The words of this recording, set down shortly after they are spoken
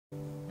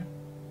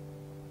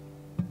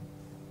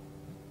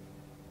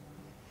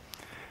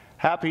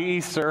Happy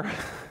Easter.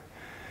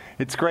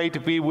 It's great to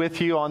be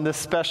with you on this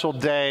special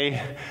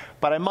day,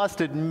 but I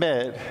must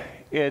admit,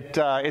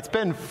 it's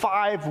been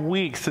 5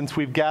 weeks since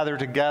we've gathered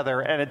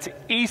together, and it's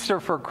Easter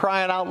for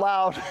crying out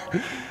loud.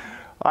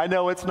 I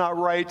know it's not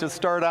right to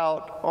start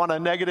out on a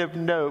negative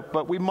note,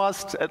 but we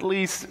must at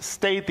least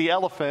state the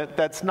elephant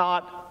that's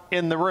not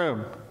in the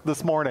room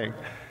this morning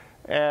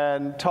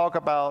and talk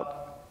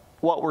about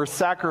what we're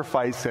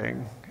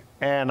sacrificing.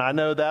 And I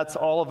know that's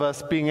all of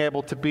us being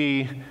able to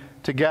be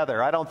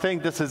together. I don't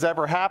think this has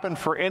ever happened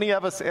for any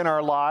of us in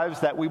our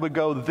lives, that we would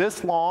go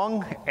this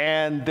long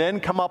and then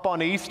come up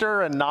on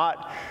Easter and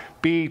not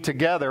be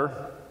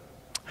together.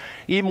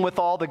 Even with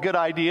all the good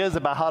ideas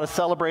about how to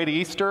celebrate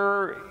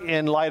Easter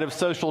in light of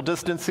social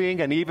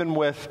distancing and even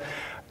with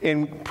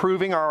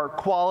improving our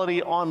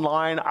quality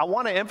online, I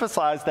want to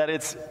emphasize that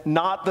it's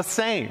not the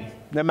same.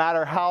 No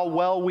matter how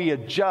well we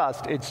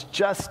adjust, it's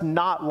just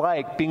not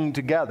like being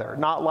together,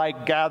 not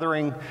like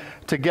gathering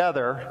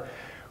together.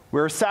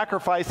 We're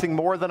sacrificing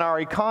more than our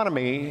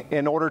economy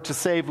in order to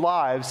save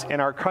lives in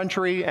our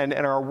country and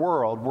in our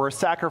world. We're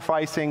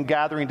sacrificing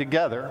gathering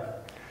together.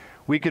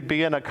 We could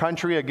be in a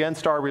country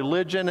against our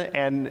religion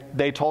and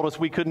they told us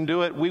we couldn't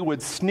do it. We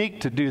would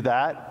sneak to do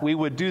that. We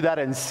would do that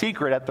in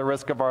secret at the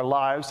risk of our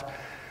lives.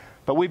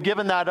 But we've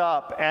given that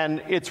up,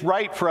 and it's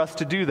right for us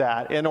to do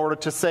that in order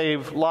to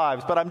save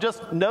lives. But I'm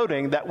just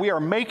noting that we are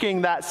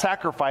making that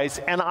sacrifice,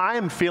 and I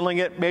am feeling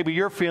it. Maybe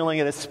you're feeling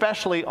it,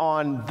 especially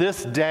on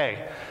this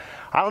day.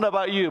 I don't know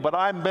about you, but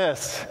I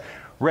miss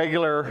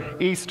regular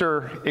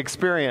Easter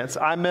experience.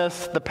 I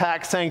miss the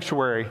packed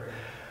sanctuary.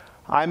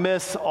 I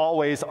miss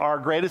always our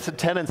greatest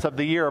attendance of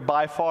the year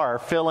by far,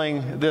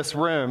 filling this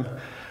room.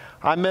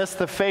 I miss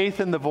the faith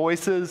in the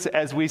voices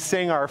as we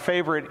sing our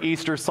favorite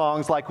Easter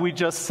songs like we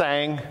just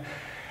sang.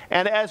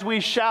 And as we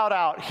shout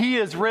out, "He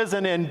is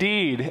risen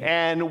indeed,"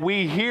 and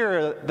we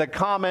hear the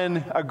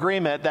common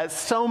agreement that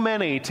so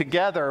many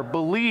together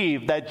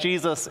believe that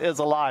Jesus is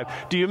alive.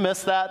 Do you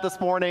miss that this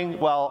morning?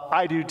 Well,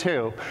 I do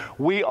too.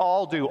 We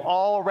all do.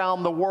 All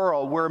around the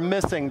world, we're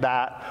missing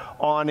that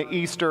on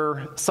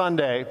Easter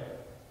Sunday.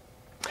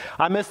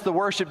 I miss the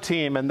worship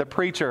team and the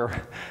preacher,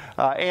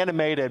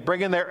 animated,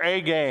 bringing their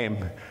A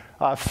game,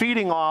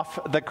 feeding off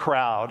the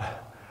crowd.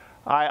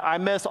 I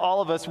miss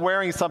all of us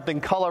wearing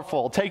something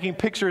colorful, taking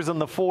pictures in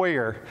the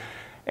foyer,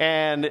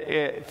 and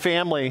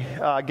family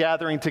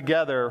gathering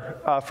together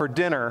for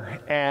dinner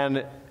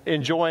and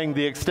enjoying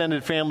the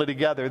extended family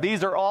together.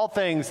 These are all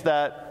things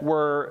that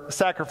we're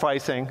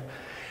sacrificing.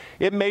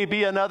 It may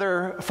be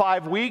another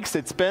 5 weeks.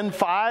 It's been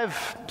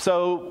 5,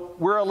 so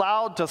we're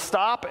allowed to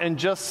stop and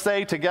just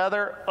say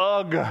together,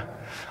 ugh,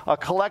 a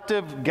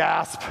collective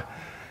gasp.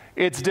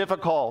 It's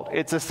difficult.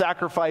 It's a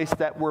sacrifice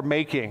that we're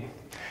making.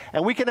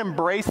 And we can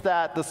embrace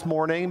that this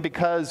morning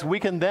because we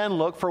can then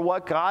look for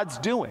what God's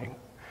doing.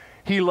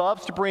 He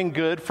loves to bring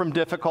good from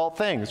difficult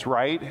things,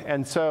 right?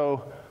 And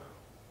so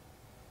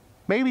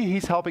maybe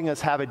He's helping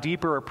us have a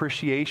deeper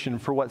appreciation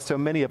for what so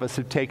many of us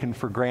have taken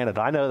for granted.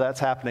 I know that's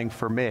happening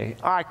for me.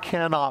 I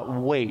cannot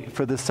wait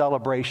for the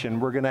celebration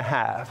we're going to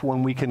have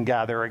when we can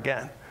gather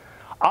again.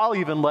 I'll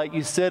even let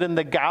you sit in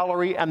the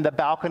gallery and the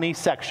balcony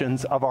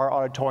sections of our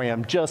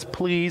auditorium. Just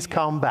please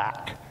come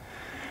back.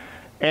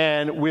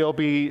 And we'll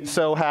be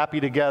so happy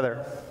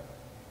together.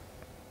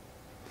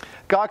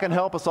 God can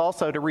help us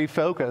also to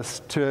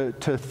refocus,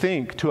 to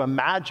think, to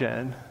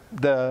imagine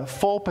the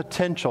full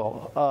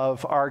potential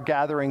of our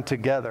gathering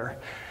together,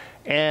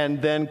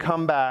 and then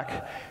come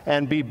back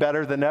and be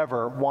better than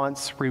ever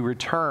once we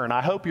return.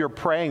 I hope you're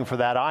praying for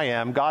that. I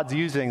am. God's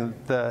using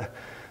the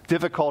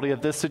difficulty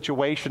of this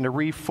situation to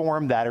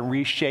reform that and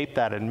reshape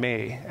that in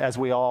me as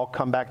we all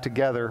come back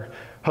together,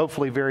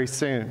 hopefully very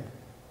soon.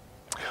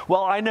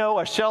 Well, I know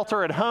a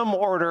shelter-at-home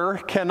order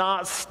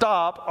cannot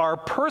stop our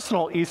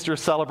personal Easter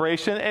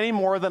celebration any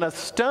more than a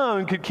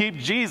stone could keep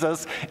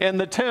Jesus in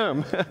the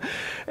tomb.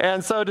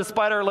 And so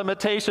despite our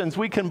limitations,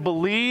 we can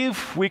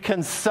believe, we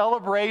can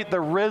celebrate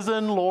the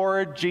risen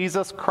Lord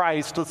Jesus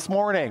Christ this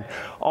morning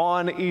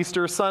on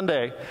Easter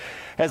Sunday.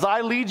 As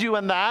I lead you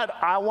in that,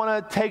 I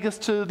want to take us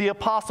to the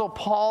Apostle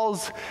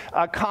Paul's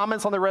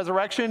comments on the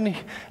resurrection.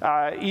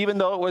 Even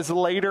though it was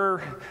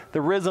later,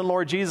 the risen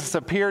Lord Jesus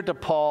appeared to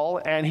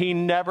Paul, and he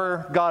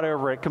never got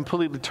over it,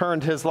 completely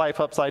turned his life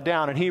upside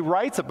down. And he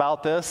writes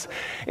about this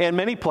in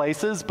many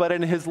places, but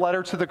in his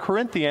letter to the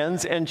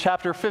Corinthians, in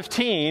chapter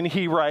 15,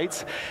 he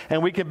writes,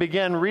 and we can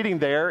begin reading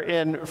there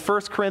in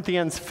 1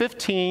 Corinthians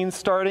 15,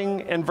 starting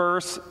in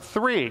verse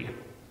 3.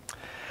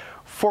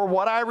 "For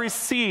what I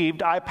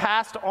received, I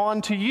passed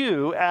on to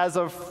you as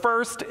of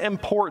first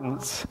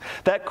importance,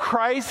 that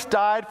Christ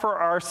died for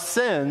our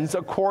sins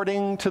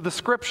according to the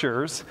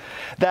Scriptures,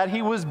 that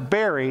He was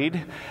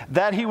buried,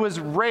 that He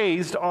was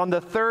raised on the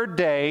third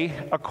day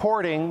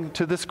according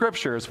to the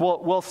Scriptures."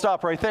 We'll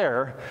stop right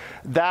there.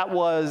 That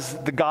was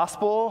the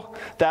gospel,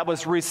 that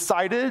was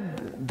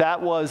recited,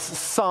 that was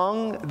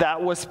sung,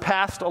 that was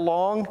passed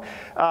along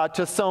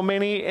to so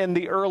many in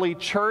the early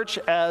church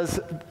as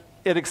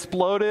It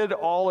exploded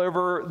all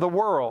over the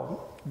world.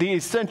 The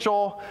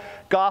essential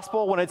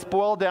gospel, when it's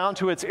boiled down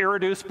to its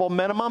irreducible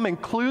minimum,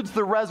 includes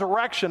the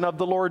resurrection of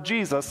the Lord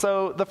Jesus.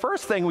 So the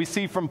first thing we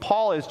see from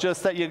Paul is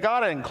just that you got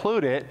to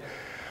include it,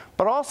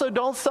 but also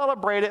don't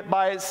celebrate it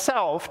by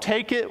itself.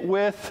 Take it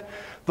with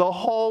the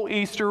whole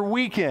Easter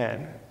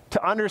weekend.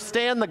 To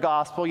understand the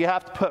gospel, you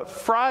have to put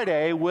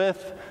Friday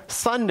with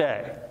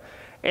Sunday.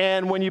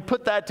 And when you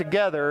put that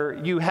together,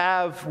 you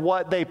have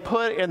what they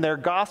put in their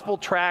gospel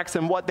tracts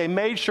and what they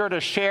made sure to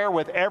share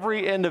with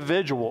every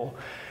individual.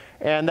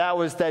 And that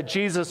was that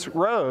Jesus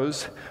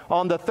rose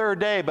on the third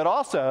day, but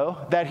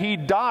also that he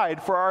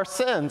died for our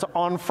sins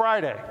on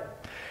Friday.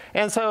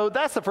 And so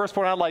that's the first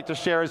point I'd like to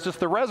share, is just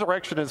the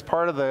resurrection is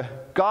part of the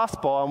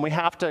gospel, and we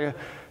have to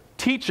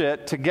teach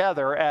it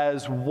together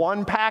as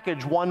one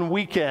package, one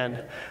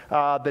weekend,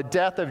 the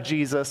death of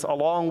Jesus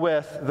along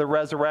with the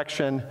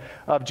resurrection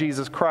of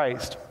Jesus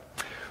Christ.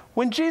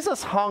 When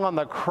Jesus hung on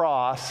the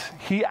cross,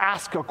 he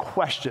asked a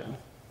question.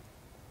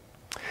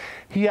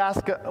 He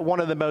asked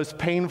one of the most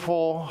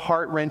painful,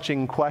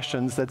 heart-wrenching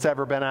questions that's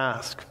ever been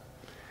asked.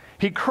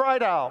 He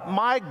cried out,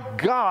 my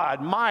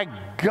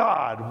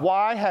God,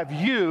 why have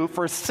you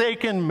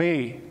forsaken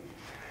me?"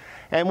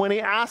 And when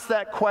he asked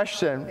that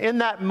question, in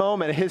that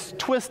moment, his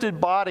twisted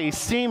body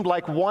seemed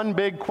like one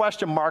big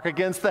question mark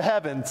against the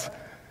heavens.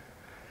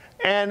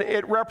 And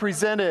it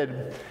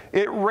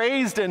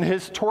raised in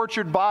his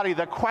tortured body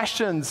the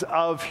questions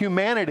of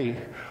humanity.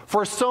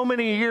 For so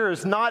many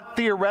years, not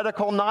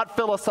theoretical, not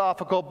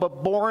philosophical,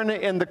 but born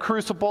in the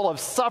crucible of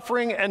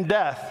suffering and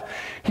death.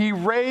 He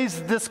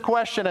raised this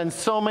question and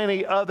so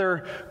many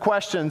other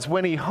questions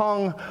when he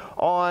hung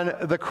on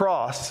the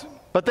cross.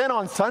 But then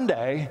on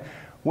Sunday,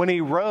 when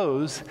he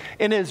rose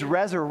in his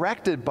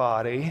resurrected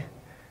body,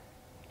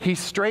 he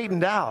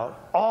straightened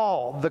out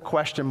all the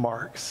question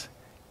marks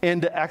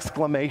into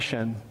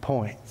exclamation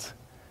points.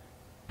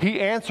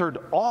 He answered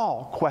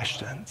all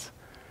questions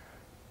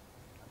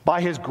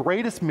by his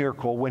greatest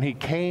miracle when he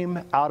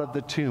came out of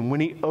the tomb, when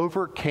he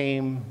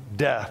overcame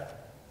death.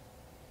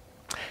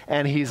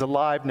 And he's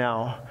alive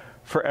now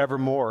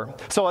forevermore.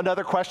 So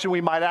another question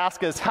we might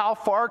ask is, how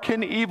far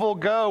can evil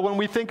go? When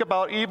we think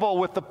about evil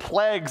with the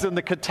plagues and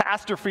the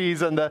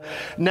catastrophes and the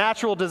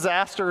natural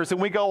disasters, and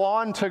we go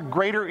on to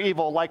greater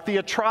evil like the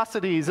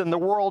atrocities and the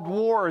world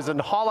wars and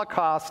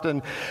Holocaust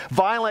and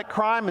violent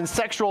crime and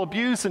sexual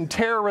abuse and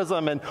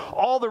terrorism and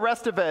all the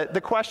rest of it,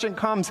 the question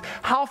comes,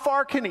 how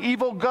far can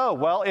evil go?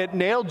 Well, it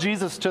nailed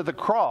Jesus to the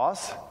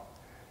cross.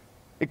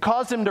 It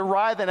caused him to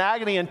writhe in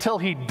agony until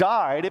he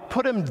died. It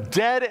put him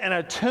dead in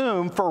a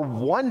tomb for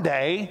 1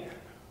 day,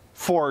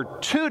 for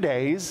 2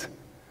 days.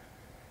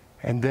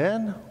 And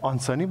then on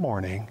Sunday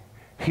morning,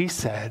 he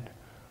said,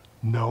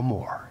 no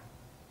more,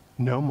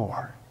 no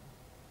more.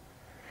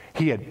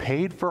 He had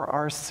paid for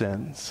our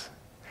sins.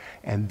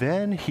 And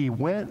then he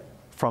went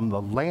from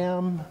the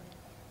lamb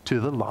to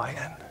the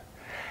lion.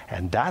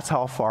 And that's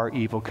how far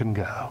evil can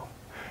go.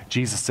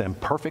 Jesus in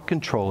perfect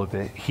control of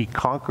it. He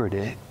conquered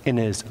it in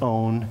his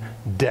own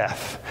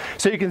death.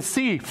 So you can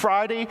see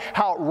Friday,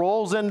 how it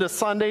rolls into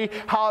Sunday,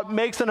 how it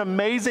makes an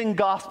amazing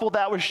gospel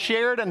that was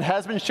shared and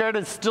has been shared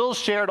and still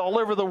shared all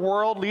over the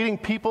world, leading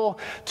people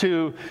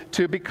to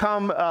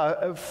become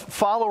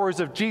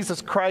followers of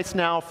Jesus Christ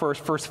now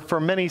for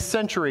many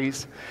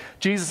centuries.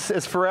 Jesus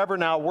is forever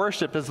now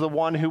worshiped as the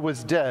one who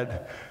was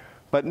dead,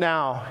 but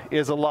now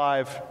is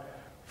alive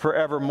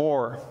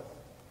forevermore.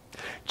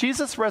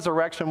 Jesus'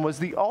 resurrection was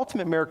the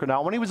ultimate miracle.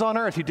 Now, when he was on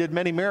earth, he did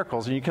many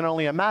miracles, and you can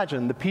only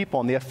imagine the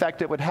people and the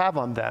effect it would have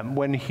on them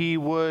when he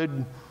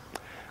would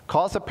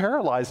cause a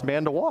paralyzed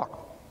man to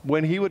walk,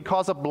 when he would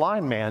cause a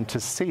blind man to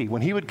see,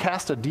 when he would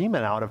cast a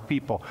demon out of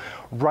people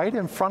right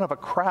in front of a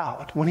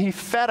crowd, when he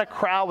fed a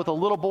crowd with a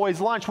little boy's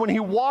lunch, when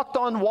he walked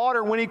on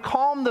water, when he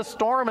calmed the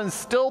storm and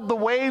stilled the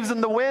waves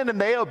and the wind, and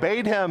they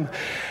obeyed him,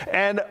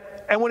 and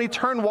when he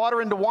turned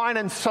water into wine,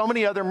 and so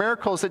many other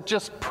miracles, it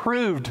just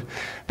proved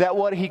that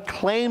what he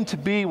claimed to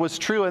be was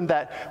true and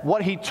that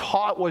what he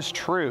taught was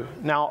true.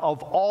 Now,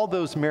 of all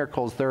those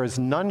miracles, there is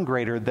none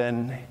greater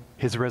than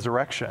his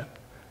resurrection.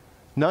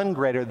 None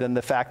greater than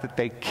the fact that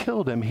they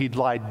killed him. He'd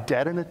lied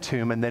dead in a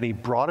tomb, and then he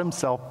brought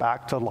himself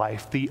back to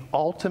life. The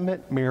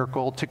ultimate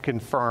miracle to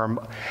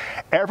confirm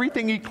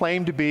everything he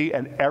claimed to be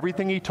and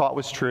everything he taught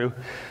was true.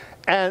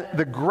 And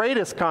the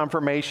greatest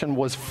confirmation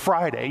was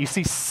Friday. You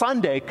see,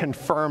 Sunday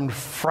confirmed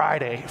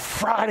Friday.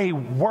 Friday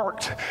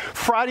worked.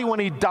 Friday,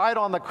 when he died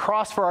on the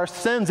cross for our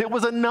sins, it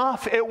was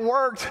enough. It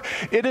worked.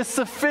 It is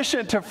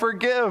sufficient to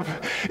forgive.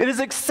 It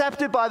is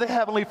accepted by the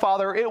Heavenly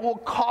Father. It will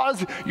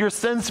cause your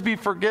sins to be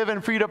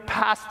forgiven, for you to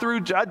pass through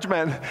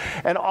judgment.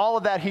 And all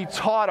of that he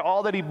taught,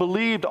 all that he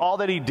believed, all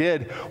that he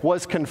did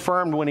was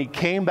confirmed when he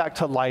came back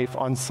to life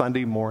on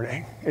Sunday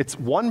morning. It's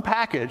one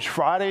package,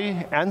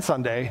 Friday and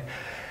Sunday.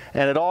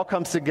 And it all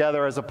comes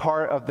together as a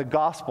part of the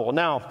gospel.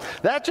 Now,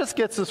 that just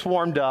gets us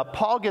warmed up.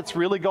 Paul gets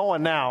really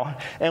going now.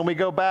 And we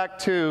go back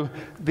to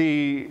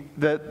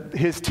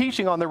his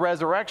teaching on the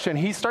resurrection.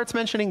 He starts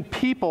mentioning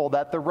people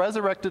that the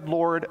resurrected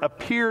Lord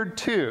appeared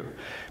to.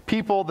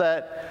 People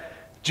that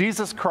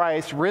Jesus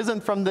Christ, risen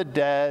from the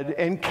dead,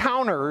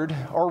 encountered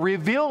or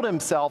revealed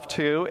himself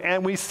to,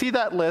 and we see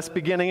that list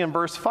beginning in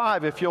verse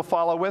 5, if you'll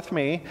follow with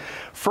me.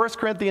 1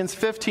 Corinthians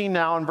 15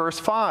 now in verse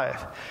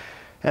 5.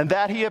 And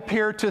that he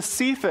appeared to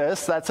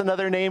Cephas, that's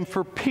another name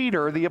for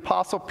Peter, the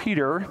Apostle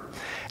Peter,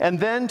 and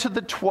then to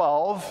the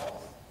 12.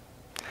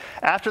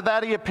 After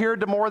that, he appeared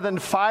to more than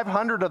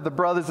 500 of the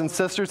brothers and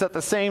sisters at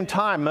the same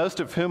time,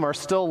 most of whom are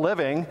still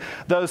living,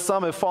 though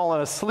some have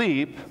fallen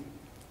asleep.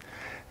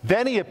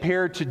 Then he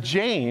appeared to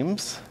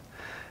James,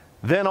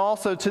 then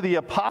also to the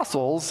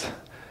apostles,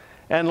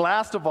 and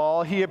last of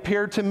all, he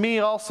appeared to me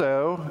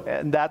also,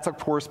 and that's of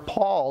course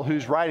Paul,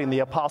 who's writing, the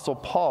Apostle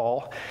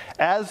Paul,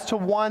 as to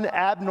one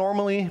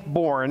abnormally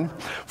born.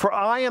 For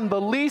I am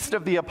the least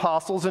of the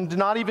apostles and do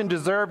not even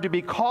deserve to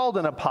be called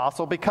an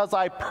apostle because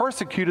I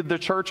persecuted the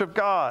church of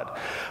God.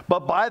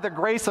 But by the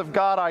grace of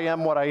God I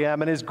am what I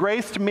am, and his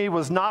grace to me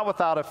was not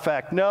without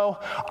effect. No,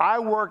 I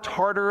worked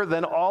harder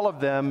than all of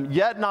them,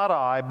 yet not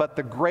I, but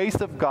the grace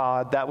of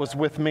God that was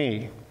with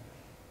me.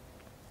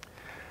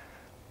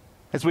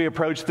 As we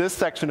approach this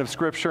section of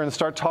Scripture and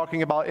start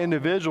talking about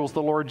individuals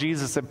the Lord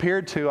Jesus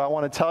appeared to, I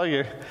want to tell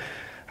you,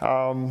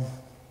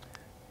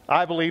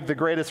 I believe the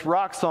greatest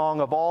rock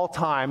song of all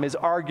time is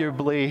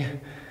arguably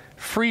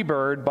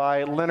Freebird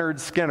by Lynyrd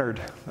Skynyrd.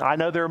 I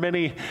know there are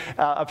many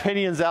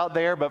opinions out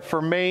there, but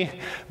for me,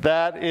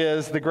 that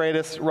is the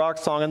greatest rock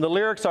song. And the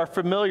lyrics are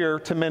familiar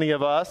to many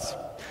of us.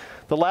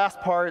 The last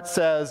part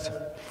says,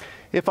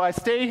 "If I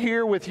stay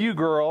here with you,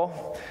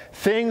 girl,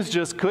 things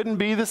just couldn't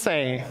be the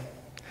same.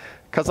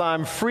 'Cause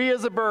I'm free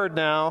as a bird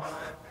now,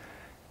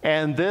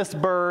 and this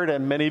bird,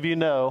 and many of you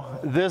know,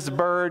 this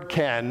bird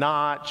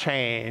cannot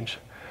change.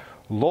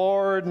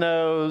 Lord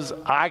knows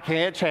I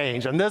can't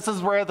change." And this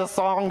is where the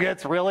song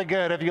gets really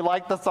good. If you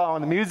like the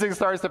song, the music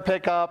starts to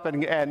pick up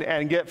and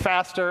get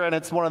faster, and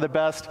it's one of the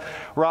best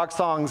rock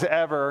songs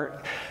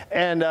ever.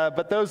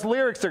 But those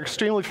lyrics are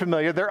extremely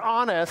familiar. They're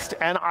honest,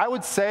 and I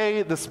would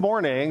say this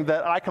morning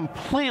that I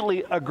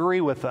completely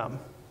agree with them.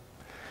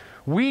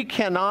 We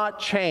cannot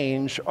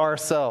change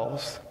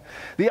ourselves.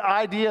 The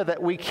idea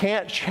that we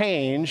can't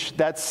change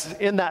that's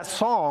in that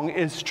song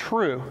is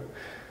true.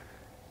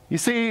 You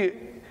see,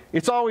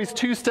 it's always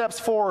 2 steps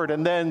forward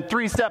and then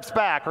 3 steps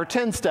back or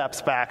 10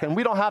 steps back, and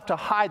we don't have to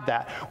hide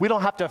that. We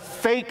don't have to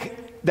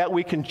fake that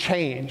we can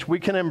change. We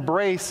can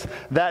embrace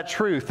that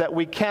truth that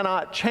we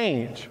cannot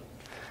change,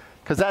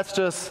 because that's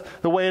just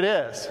the way it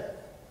is.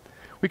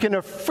 We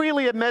can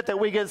freely admit that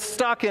we get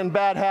stuck in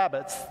bad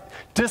habits,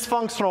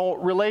 dysfunctional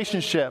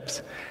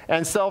relationships,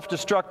 and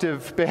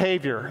self-destructive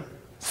behavior.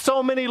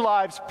 So many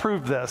lives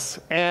prove this,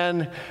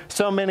 and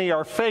so many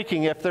are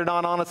faking if they're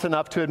not honest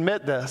enough to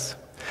admit this.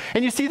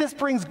 And you see, this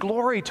brings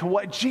glory to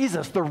what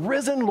Jesus, the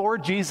risen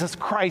Lord Jesus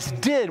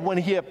Christ, did when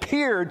he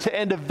appeared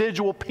to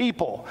individual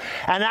people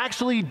and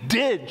actually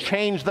did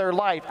change their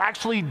life,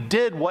 actually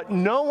did what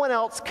no one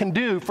else can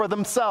do for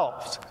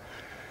themselves.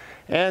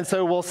 And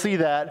so we'll see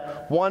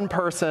that one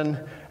person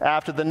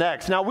after the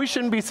next. Now, we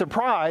shouldn't be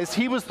surprised.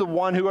 He was the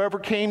one who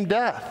overcame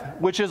death,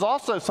 which is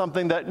also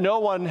something that no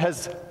one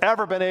has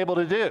ever been able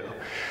to do.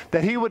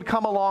 That he would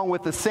come along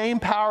with the same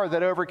power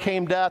that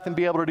overcame death and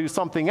be able to do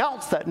something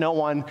else that no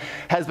one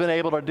has been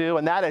able to do,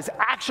 and that is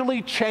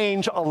actually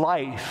change a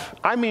life.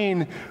 I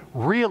mean,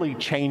 really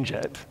change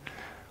it.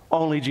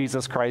 Only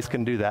Jesus Christ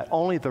can do that.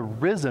 Only the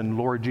risen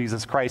Lord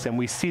Jesus Christ. And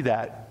we see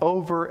that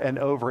over and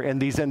over in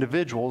these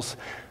individuals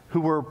who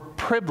were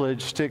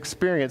privileged to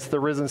experience the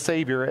risen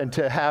Savior and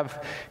to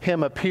have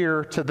him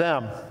appear to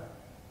them.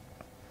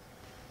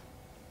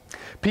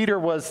 Peter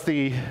was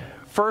the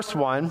first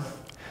one,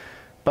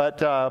 but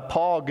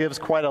Paul gives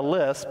quite a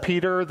list.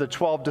 Peter, the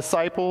 12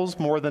 disciples,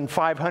 more than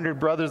 500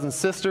 brothers and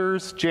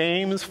sisters,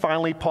 James,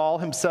 finally Paul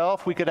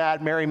himself. We could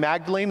add Mary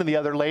Magdalene and the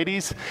other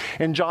ladies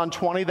in John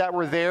 20 that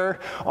were there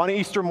on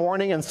Easter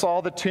morning and saw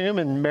the tomb,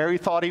 and Mary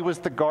thought he was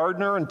the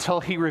gardener until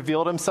he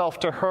revealed himself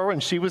to her,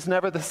 and she was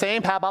never the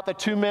same. How about the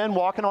 2 men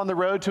walking on the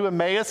road to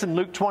Emmaus in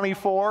Luke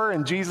 24,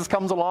 and Jesus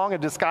comes along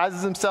and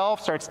disguises himself,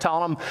 starts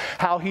telling them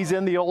how he's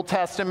in the Old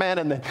Testament,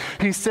 and then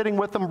he's sitting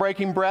with them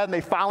breaking bread, and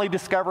they finally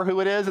discover who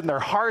it is, and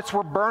their hearts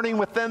were burning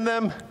within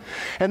them.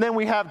 And then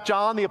we have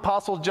John, the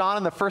Apostle John,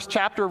 in the first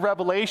chapter of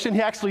Revelation.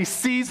 He actually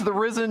sees the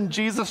risen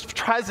Jesus,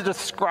 tries to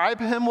describe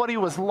him, what he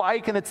was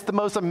like, and it's the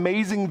most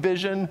amazing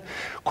vision.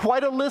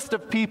 Quite a list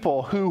of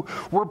people who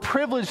were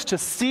privileged to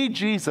see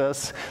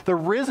Jesus, the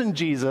risen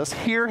Jesus,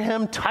 hear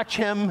him, touch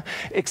him,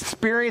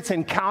 experience,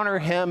 encounter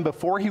him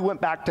before he went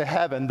back to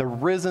heaven. The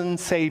risen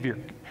Savior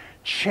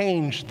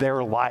changed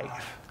their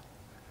life.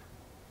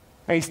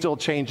 And he still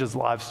changes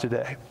lives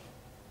today.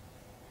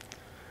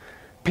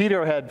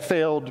 Peter had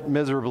failed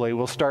miserably.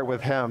 We'll start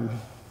with him.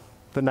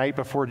 The night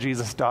before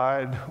Jesus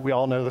died, we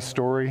all know the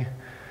story.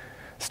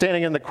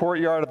 Standing in the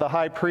courtyard of the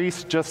high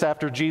priest just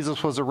after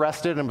Jesus was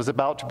arrested and was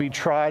about to be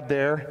tried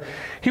there,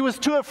 he was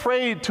too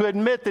afraid to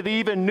admit that he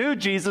even knew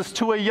Jesus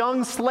to a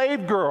young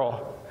slave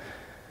girl.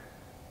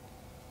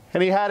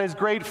 And he had his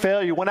great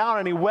failure, went out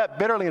and he wept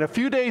bitterly. And a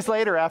few days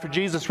later, after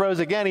Jesus rose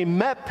again, he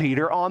met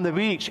Peter on the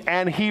beach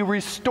and he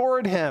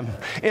restored him.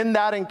 In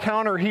that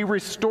encounter, he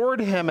restored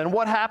him. And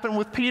what happened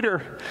with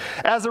Peter?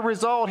 As a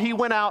result, he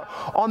went out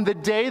on the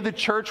day the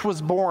church was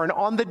born,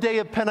 on the day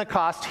of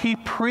Pentecost, he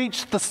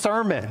preached the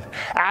sermon,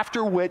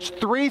 after which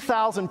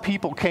 3,000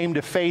 people came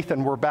to faith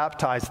and were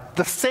baptized.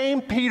 The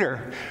same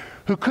Peter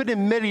who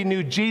couldn't admit he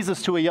knew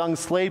Jesus to a young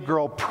slave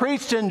girl,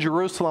 preached in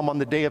Jerusalem on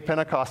the day of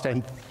Pentecost,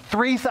 and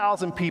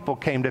 3,000 people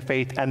came to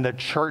faith, and the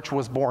church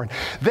was born.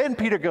 Then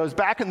Peter goes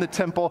back in the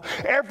temple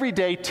every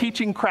day,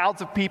 teaching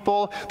crowds of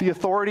people. The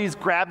authorities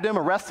grabbed him,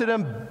 arrested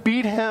him,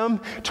 beat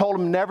him, told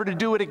him never to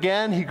do it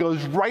again. He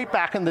goes right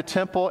back in the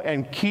temple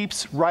and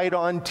keeps right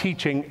on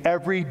teaching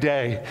every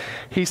day.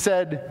 He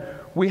said,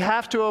 "We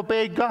have to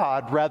obey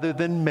God rather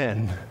than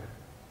men."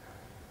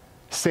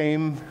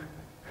 Same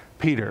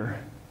Peter.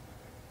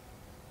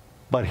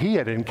 But he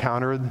had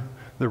encountered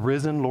the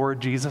risen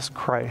Lord Jesus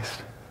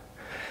Christ.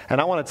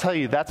 And I want to tell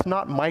you, that's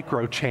not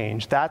micro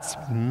change. That's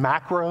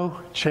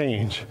macro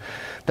change.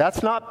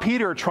 That's not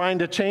Peter trying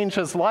to change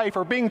his life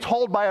or being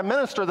told by a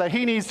minister that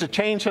he needs to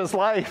change his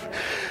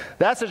life.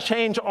 That's a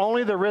change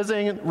only the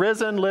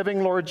risen,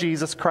 living Lord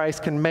Jesus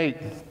Christ can make.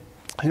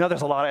 You know,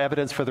 there's a lot of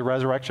evidence for the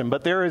resurrection,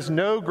 but there is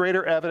no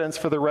greater evidence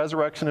for the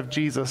resurrection of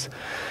Jesus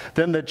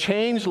than the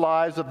changed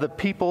lives of the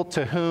people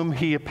to whom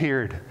he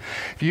appeared.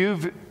 If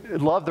you've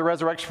loved the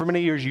resurrection for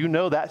many years, you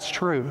know that's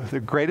true.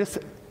 The greatest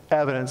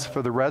evidence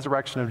for the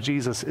resurrection of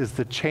Jesus is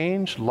the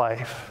changed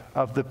life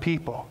of the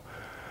people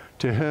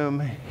to whom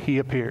he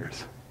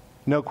appears.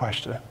 No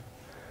question.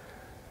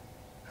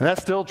 And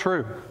that's still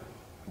true.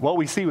 What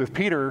we see with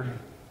Peter,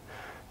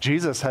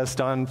 Jesus has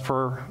done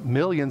for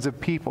millions of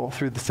people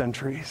through the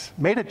centuries.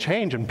 Made a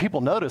change, and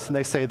people notice and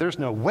they say, "There's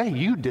no way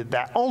you did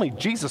that. Only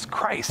Jesus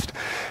Christ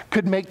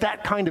could make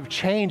that kind of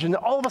change." And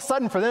all of a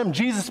sudden for them,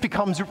 Jesus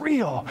becomes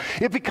real.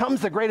 It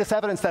becomes the greatest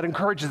evidence that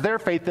encourages their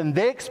faith, and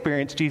they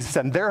experience Jesus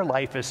and their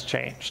life is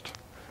changed.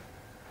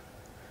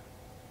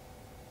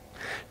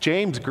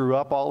 James grew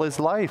up all his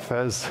life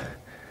as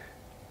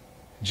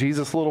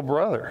Jesus' little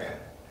brother.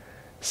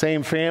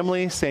 Same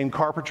family, same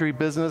carpentry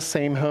business,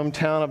 same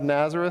hometown of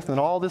Nazareth, and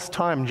all this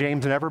time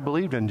James never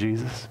believed in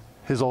Jesus,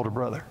 his older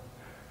brother.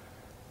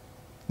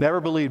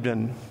 Never believed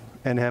in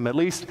him, at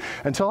least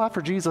until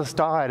after Jesus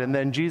died, and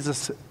then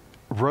Jesus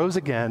rose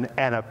again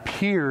and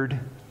appeared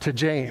to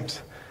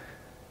James.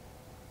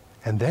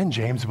 And then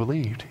James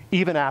believed.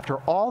 Even after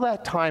all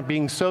that time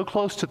being so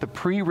close to the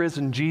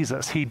pre-risen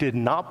Jesus, he did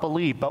not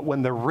believe. But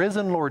when the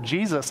risen Lord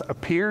Jesus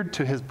appeared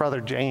to his brother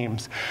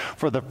James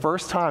for the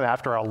first time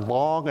after a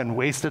long and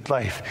wasted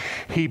life,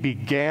 he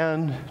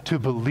began to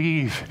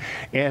believe,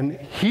 and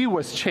he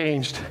was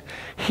changed.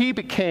 He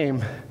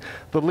became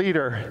the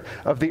leader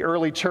of the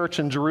early church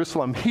in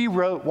Jerusalem. He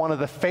wrote one of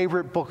the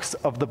favorite books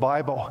of the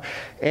Bible,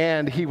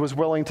 and he was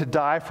willing to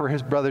die for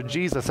his brother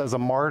Jesus as a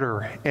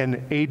martyr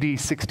in AD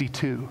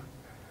 62.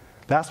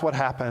 That's what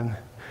happened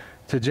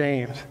to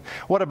James.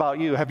 What about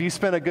you? Have you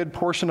spent a good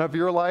portion of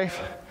your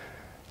life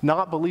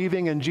not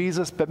believing in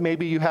Jesus, but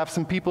maybe you have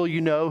some people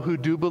you know who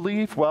do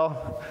believe?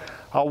 Well,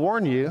 I'll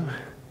warn you,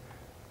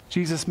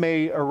 Jesus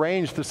may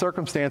arrange the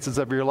circumstances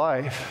of your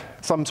life,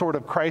 some sort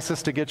of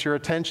crisis to get your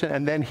attention,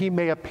 and then he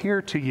may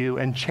appear to you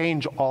and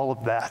change all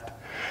of that.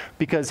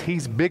 Because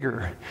he's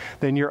bigger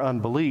than your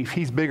unbelief.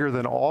 He's bigger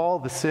than all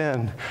the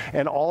sin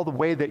and all the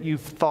way that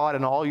you've thought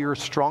and all your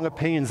strong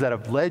opinions that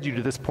have led you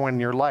to this point in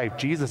your life.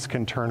 Jesus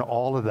can turn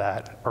all of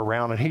that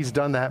around, and he's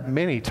done that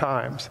many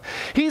times.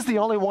 He's the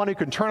only one who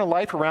can turn a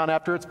life around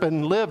after it's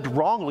been lived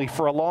wrongly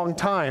for a long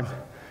time.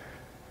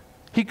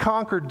 He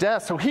conquered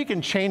death, so he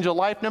can change a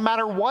life no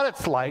matter what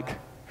it's like.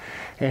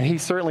 And he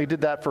certainly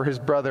did that for his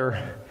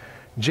brother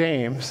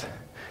James.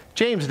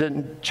 James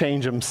didn't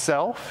change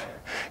himself.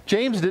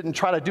 James didn't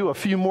try to do a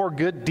few more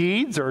good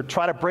deeds or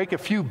try to break a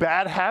few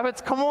bad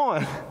habits. Come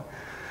on.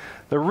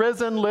 The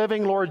risen,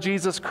 living Lord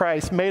Jesus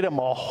Christ made him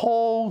a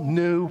whole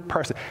new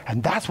person.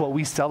 And that's what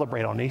we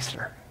celebrate on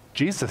Easter.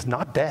 Jesus is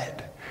not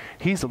dead.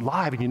 He's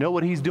alive. And you know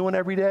what he's doing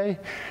every day?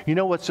 You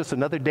know what's just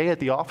another day at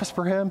the office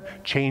for him?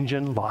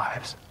 Changing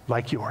lives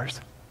like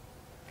yours,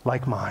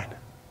 like mine,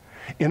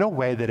 in a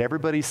way that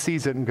everybody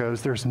sees it and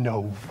goes, "There's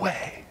no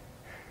way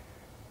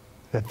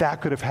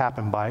that could have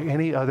happened by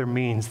any other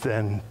means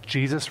than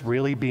Jesus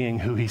really being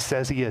who he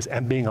says he is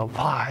and being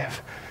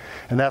alive."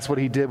 And that's what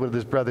he did with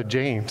his brother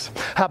James.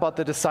 How about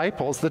the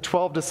disciples, the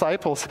 12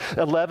 disciples,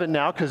 11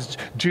 now because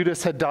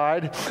Judas had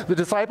died. The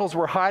disciples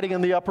were hiding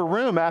in the upper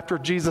room after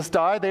Jesus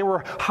died. They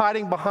were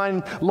hiding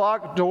behind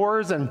locked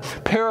doors and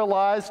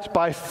paralyzed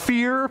by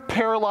fear,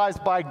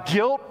 paralyzed by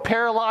guilt,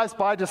 paralyzed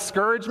by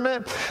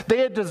discouragement. They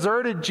had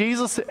deserted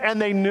Jesus and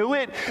they knew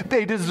it.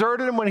 They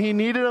deserted him when he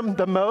needed him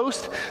the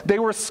most. They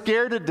were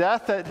scared to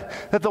death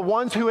that the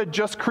ones who had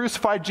just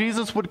crucified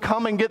Jesus would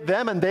come and get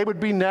them and they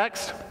would be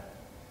next.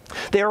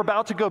 They were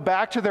about to go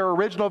back to their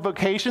original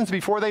vocations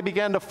before they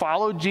began to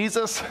follow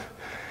Jesus.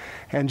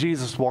 And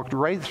Jesus walked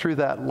right through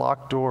that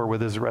locked door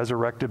with his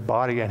resurrected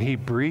body, and he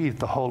breathed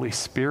the Holy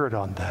Spirit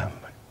on them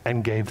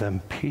and gave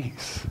them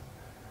peace.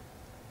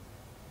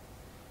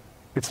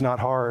 It's not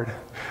hard,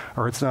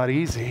 or it's not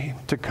easy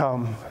to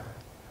come.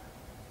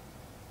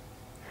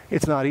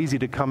 It's not easy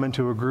to come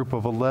into a group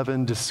of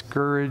 11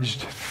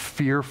 discouraged,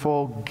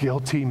 fearful,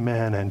 guilty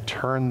men and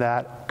turn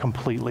that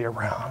completely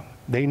around.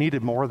 They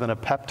needed more than a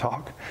pep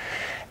talk,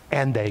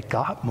 and they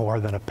got more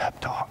than a pep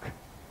talk.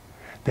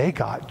 They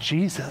got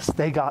Jesus.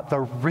 They got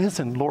the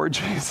risen Lord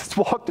Jesus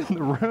walked in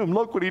the room.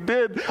 Look what he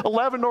did.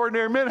 11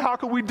 ordinary men. How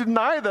could we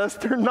deny this?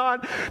 They're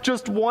not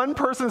just one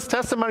person's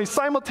testimony.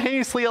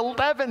 Simultaneously,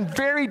 11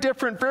 very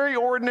different, very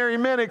ordinary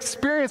men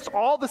experienced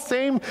all the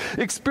same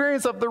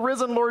experience of the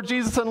risen Lord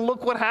Jesus. And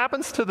look what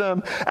happens to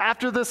them.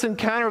 After this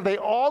encounter, they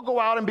all go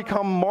out and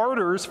become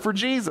martyrs for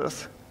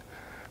Jesus.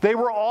 They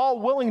were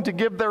all willing to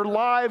give their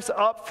lives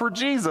up for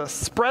Jesus,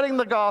 spreading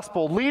the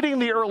gospel, leading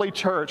the early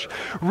church,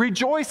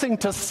 rejoicing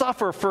to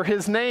suffer for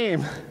his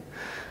name.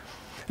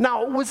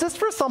 Now, was this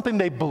for something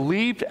they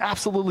believed?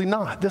 Absolutely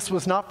not. This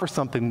was not for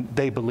something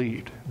they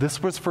believed.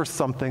 This was for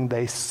something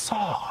they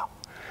saw.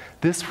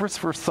 This was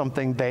for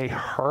something they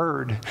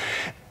heard.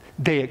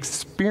 They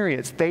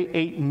experienced, they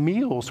ate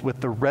meals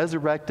with the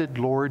resurrected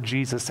Lord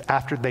Jesus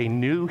after they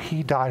knew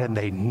he died, and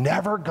they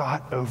never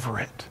got over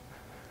it.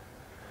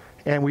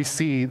 And we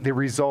see the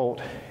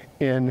result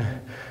in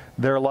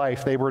their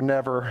life. They were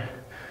never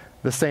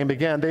the same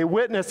again. They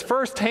witnessed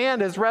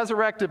firsthand his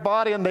resurrected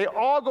body, and they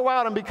all go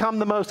out and become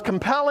the most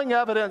compelling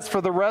evidence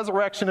for the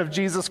resurrection of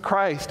Jesus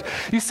Christ.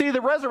 You see,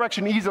 the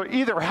resurrection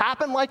either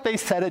happened like they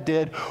said it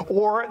did,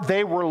 or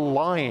they were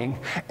lying.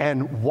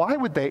 And why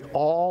would they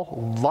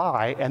all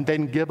lie and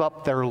then give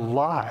up their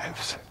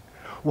lives?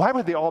 Why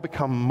would they all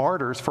become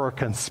martyrs for a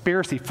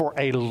conspiracy, for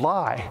a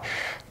lie?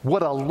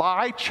 Would a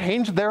lie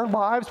change their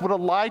lives? Would a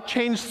lie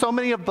change so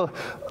many of the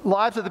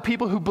lives of the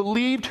people who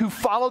believed, who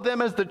followed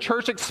them as the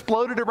church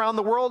exploded around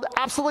the world?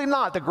 Absolutely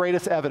not. The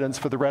greatest evidence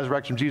for the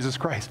resurrection of Jesus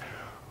Christ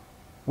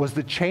was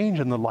the change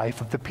in the life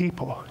of the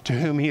people to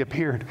whom he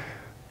appeared,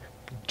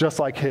 just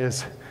like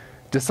his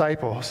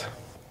disciples.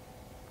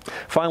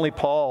 Finally,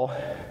 Paul,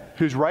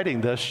 who's writing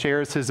this,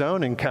 shares his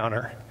own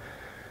encounter.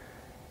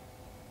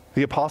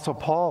 The Apostle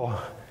Paul,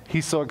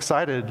 he's so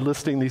excited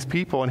listing these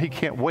people, and he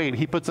can't wait.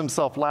 He puts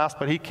himself last,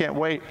 but he can't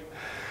wait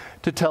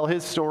to tell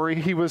his story.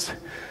 He was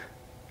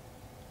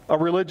a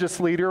religious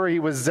leader. He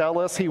was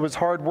zealous. He was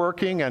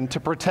hardworking, and to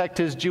protect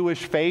his Jewish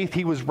faith,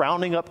 he was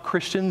rounding up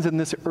Christians in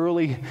this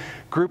early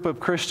group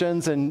of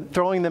Christians and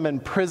throwing them in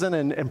prison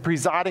and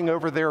presiding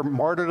over their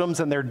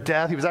martyrdoms and their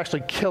death. He was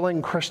actually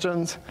killing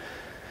Christians.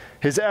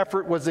 His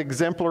effort was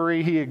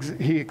exemplary. He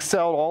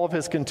excelled all of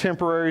his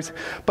contemporaries.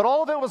 But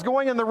all of it was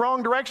going in the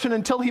wrong direction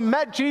until he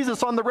met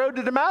Jesus on the road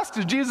to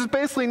Damascus. Jesus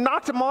basically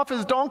knocked him off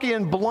his donkey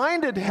and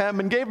blinded him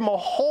and gave him a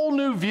whole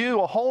new view,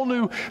 a whole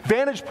new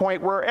vantage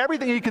point where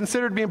everything he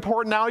considered to be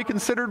important now he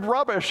considered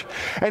rubbish.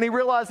 And he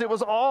realized it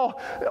was all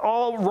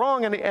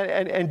wrong,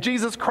 and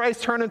Jesus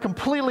Christ turned him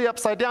completely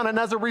upside down. And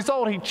as a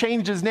result, he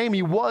changed his name.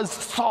 He was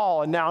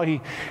Saul, and now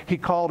he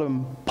called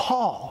him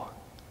Paul.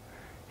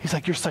 He's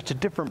like, you're such a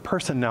different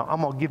person now. I'm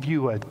going to give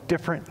you a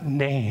different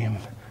name.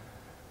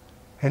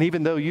 And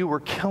even though you were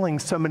killing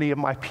so many of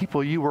my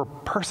people, you were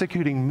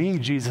persecuting me,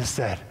 Jesus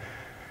said.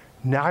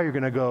 Now you're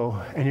going to go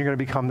and you're going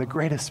to become the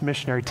greatest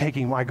missionary,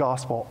 taking my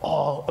gospel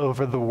all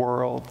over the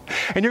world.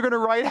 And you're going to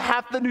write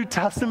half the New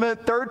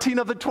Testament, 13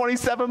 of the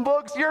 27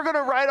 books. You're going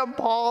to write them,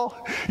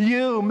 Paul.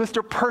 You,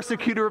 Mr.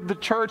 Persecutor of the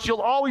church, you'll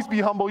always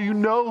be humble. You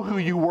know who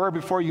you were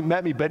before you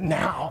met me. But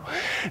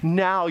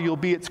now you'll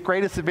be its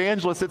greatest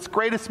evangelist, its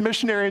greatest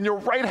missionary, and you'll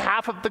write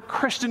half of the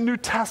Christian New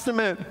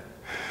Testament.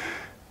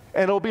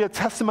 And it'll be a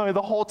testimony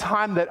the whole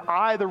time that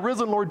I, the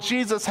risen Lord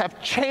Jesus,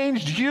 have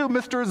changed you,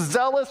 Mr.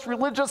 Zealous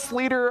religious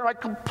leader. I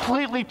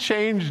completely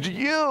changed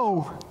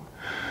you.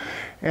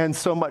 And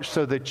so much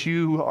so that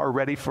you are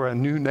ready for a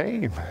new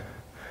name.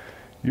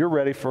 You're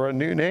ready for a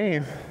new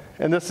name.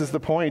 And this is the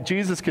point.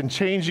 Jesus can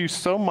change you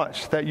so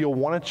much that you'll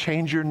want to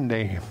change your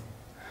name.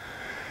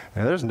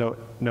 And there's no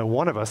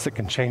one of us that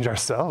can change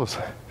ourselves.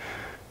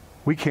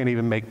 We can't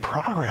even make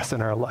progress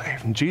in our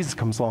life. And Jesus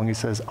comes along, he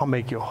says, I'll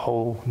make you a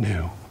whole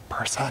new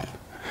person.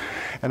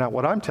 And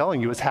what I'm telling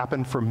you has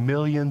happened for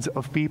millions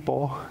of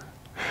people.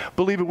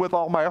 Believe it with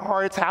all my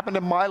heart. It's happened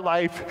in my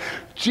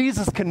life.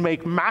 Jesus can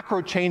make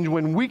macro change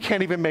when we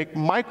can't even make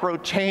micro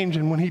change.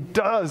 And when he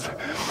does,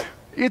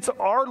 it's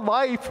our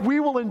life. We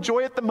will enjoy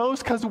it the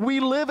most because we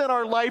live in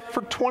our life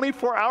for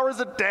 24 hours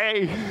a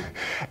day.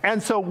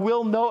 And so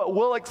we'll know it,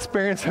 we'll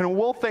experience it, and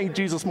we'll thank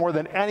Jesus more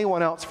than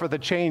anyone else for the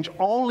change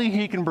only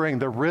he can bring,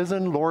 the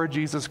risen Lord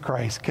Jesus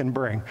Christ can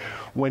bring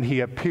when he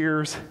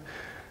appears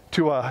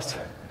to us.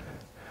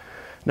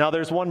 Now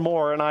there's one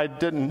more, and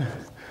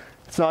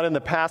it's not in the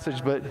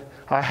passage, but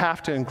I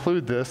have to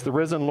include this. The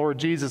risen Lord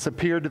Jesus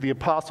appeared to the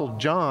Apostle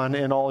John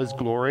in all his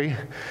glory.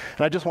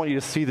 And I just want you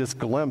to see this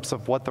glimpse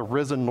of what the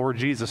risen Lord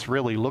Jesus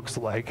really looks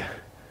like.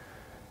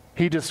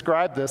 He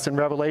described this in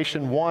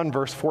Revelation 1,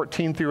 verse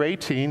 14 through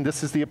 18.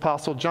 This is the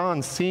Apostle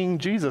John seeing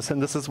Jesus,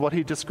 and this is what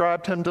he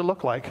described him to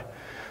look like.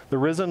 The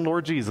risen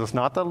Lord Jesus,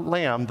 not the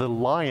lamb, the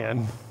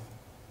lion,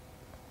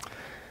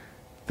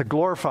 the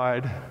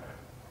glorified,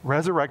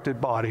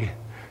 resurrected body,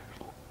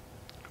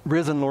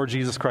 Risen Lord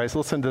Jesus Christ.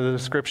 Listen to the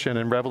description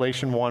in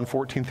Revelation 1,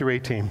 14 through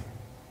 18.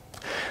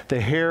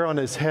 The hair on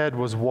his head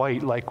was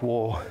white like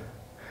wool,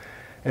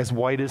 as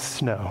white as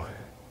snow,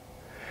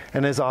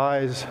 and his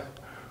eyes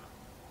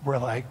were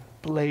like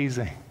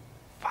blazing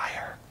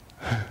fire.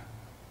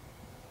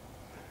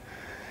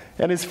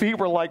 And his feet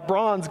were like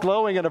bronze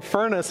glowing in a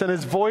furnace, and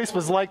his voice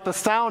was like the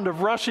sound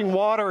of rushing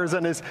waters,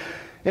 and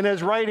in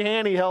his right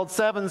hand he held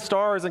 7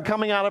 stars, and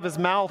coming out of his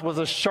mouth was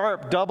a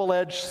sharp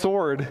double-edged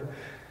sword.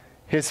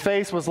 His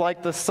face was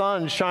like the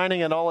sun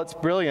shining in all its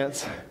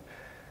brilliance.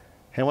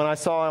 And when I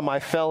saw him, I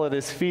fell at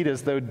his feet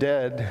as though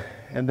dead.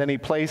 And then he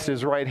placed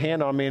his right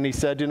hand on me, and he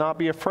said, "Do not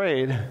be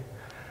afraid.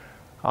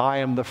 I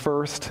am the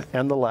first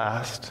and the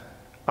last.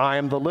 I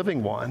am the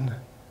living one.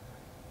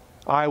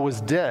 I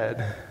was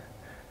dead,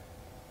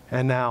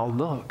 and now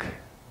look,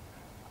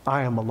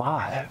 I am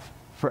alive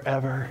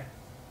forever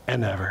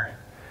and ever.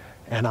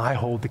 And I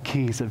hold the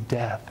keys of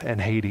death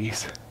and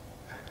Hades."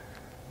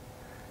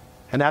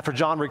 And after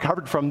John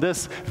recovered from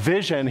this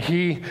vision,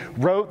 he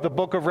wrote the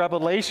book of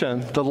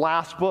Revelation, the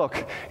last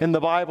book in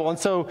the Bible. And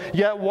so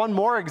yet one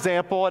more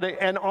example,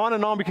 and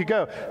on we could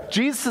go.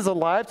 Jesus is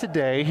alive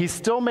today. He's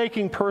still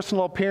making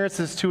personal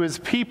appearances to his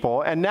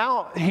people. And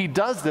now he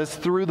does this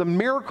through the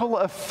miracle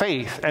of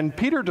faith. And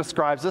Peter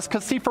describes this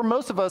because, see, for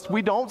most of us,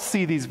 we don't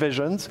see these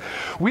visions.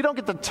 We don't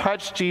get to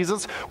touch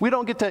Jesus. We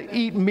don't get to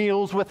eat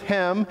meals with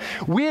him.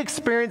 We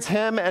experience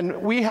him,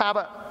 and we have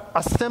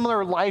a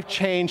similar life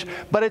change,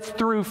 but it's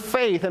through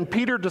faith. And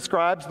Peter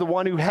describes, the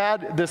one who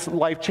had this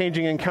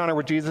life-changing encounter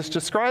with Jesus,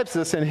 describes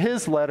this in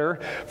his letter,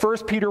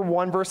 1 Peter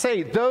 1, verse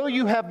 8. Though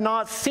you have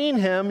not seen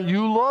him,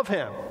 you love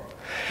him.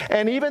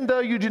 And even though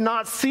you do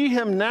not see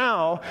him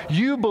now,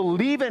 you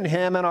believe in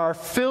him and are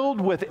filled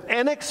with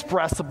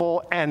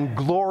inexpressible and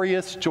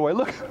glorious joy.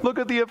 Look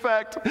at the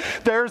effect.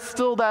 There's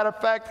still that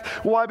effect.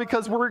 Why?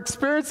 Because we're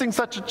experiencing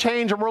such a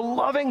change, and we're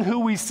loving who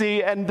we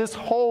see, and this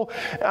whole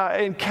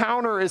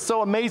encounter is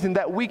so amazing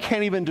that we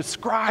can't even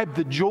describe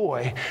the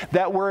joy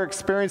that we're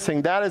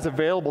experiencing. That is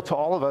available to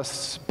all of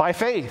us by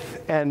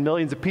faith, and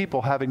millions of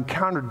people have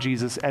encountered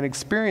Jesus and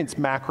experienced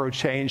macro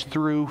change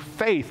through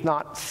faith,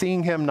 not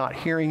seeing him, not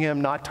hearing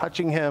him, not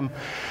touching him,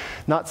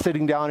 not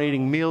sitting down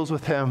eating meals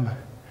with him,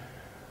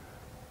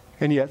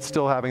 and yet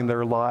still having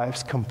their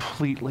lives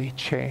completely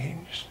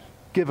changed.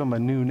 Give them a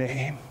new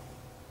name,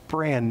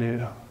 brand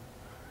new.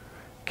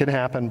 Can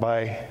happen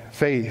by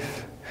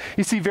faith.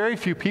 You see, very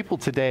few people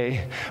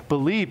today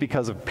believe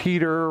because of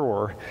Peter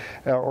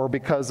or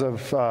because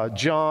of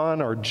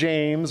John or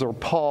James or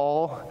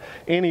Paul,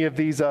 any of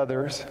these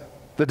others,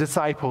 the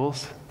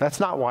disciples. That's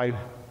not why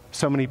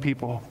so many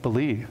people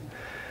believe.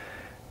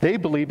 They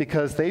believe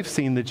because they've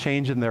seen the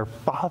change in their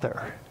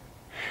father,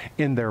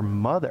 in their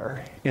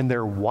mother, in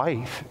their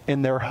wife,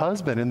 in their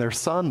husband, in their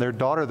son, their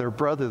daughter, their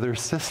brother, their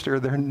sister,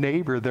 their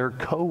neighbor, their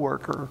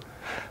coworker,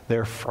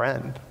 their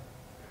friend.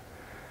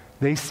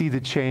 They see the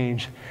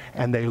change,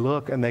 and they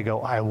look and they go,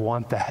 I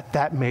want that.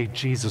 That made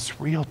Jesus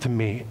real to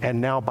me.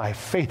 And now by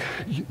faith,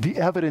 the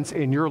evidence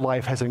in your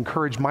life has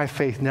encouraged my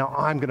faith. Now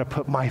I'm going to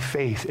put my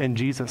faith in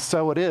Jesus.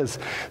 So it is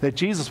that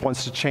Jesus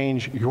wants to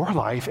change your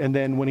life, and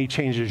then when he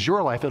changes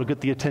your life, it'll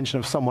get the attention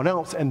of someone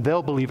else, and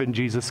they'll believe in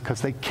Jesus because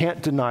they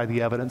can't deny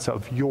the evidence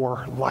of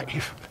your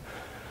life.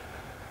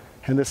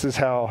 And this is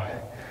how.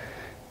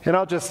 And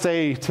I'll just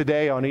say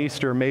today on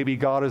Easter, maybe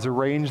God has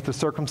arranged the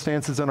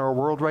circumstances in our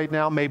world right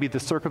now, maybe the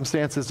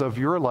circumstances of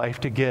your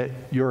life to get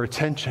your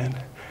attention.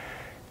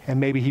 And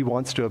maybe he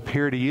wants to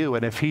appear to you.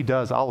 And if he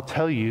does, I'll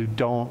tell you,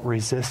 don't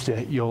resist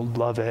it. You'll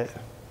love it.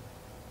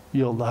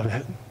 You'll love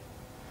it.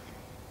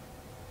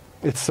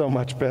 It's so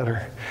much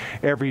better.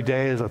 Every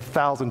day is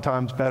 1,000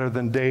 times better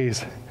than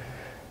days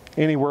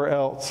anywhere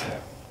else.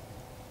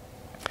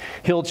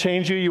 He'll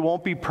change you. You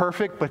won't be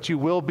perfect, but you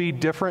will be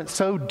different,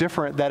 so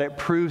different that it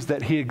proves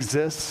that he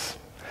exists.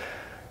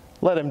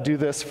 Let him do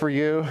this for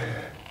you.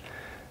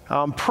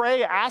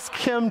 Pray, ask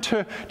him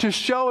to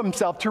show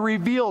himself, to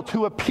reveal,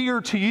 to appear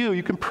to you.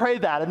 You can pray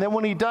that. And then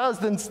when he does,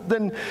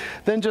 then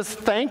just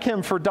thank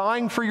him for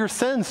dying for your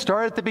sins.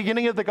 Start at the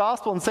beginning of the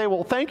gospel and say,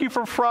 well, thank you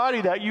for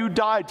Friday that you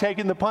died,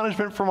 taking the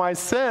punishment for my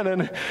sin.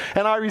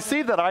 And I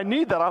received that. I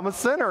need that. I'm a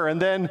sinner.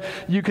 And then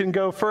you can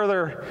go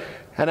further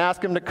and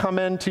ask him to come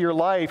into your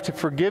life, to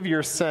forgive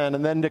your sin,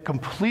 and then to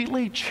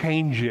completely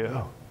change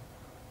you,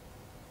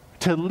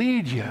 to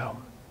lead you,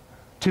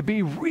 to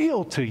be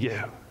real to you.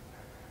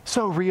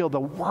 So real, the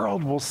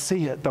world will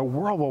see it. The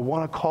world will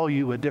want to call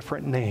you a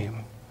different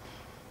name.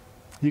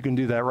 You can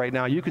do that right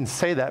now. You can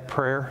say that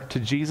prayer to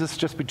Jesus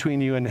just between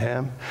you and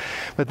him.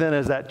 But then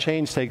as that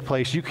change takes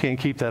place, you can't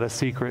keep that a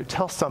secret.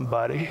 Tell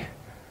somebody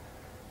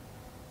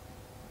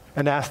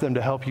and ask them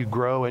to help you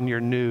grow in your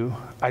new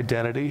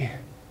identity.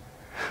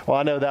 Well,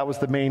 I know that was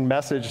the main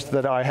message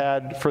that I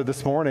had for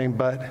this morning,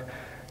 but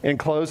in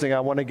closing, I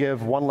want to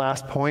give one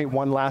last point,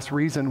 one last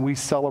reason we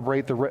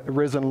celebrate the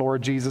risen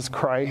Lord Jesus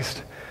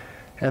Christ.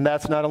 And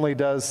that's not only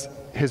does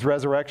his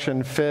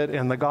resurrection fit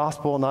in the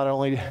gospel, not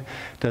only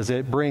does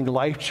it bring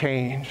life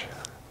change,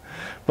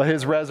 But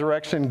his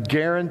resurrection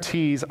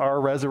guarantees our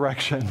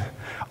resurrection.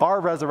 Our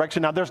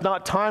resurrection. Now, there's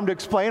not time to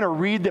explain or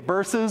read the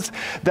verses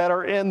that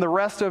are in the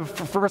rest of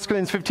 1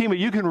 Corinthians 15, but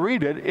you can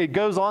read it. It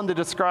goes on to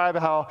describe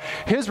how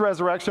his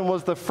resurrection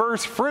was the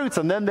first fruits,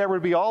 and then there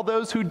would be all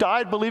those who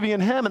died believing in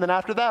him, and then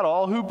after that,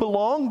 all who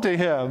belonged to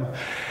him.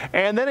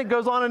 And then it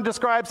goes on and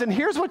describes, and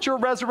here's what your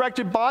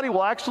resurrected body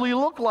will actually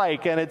look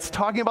like. And it's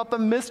talking about the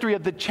mystery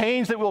of the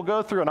change that we'll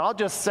go through. And I'll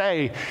just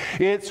say,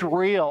 it's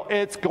real.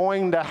 It's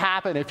going to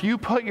happen. If you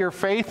put your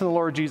faith in the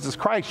Lord Jesus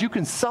Christ, you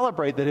can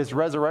celebrate that his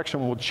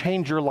resurrection will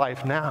change your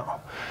life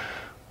now.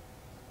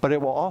 But it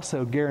will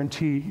also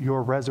guarantee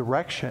your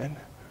resurrection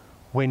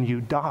when you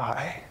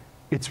die.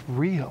 It's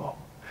real.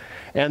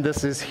 And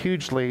this is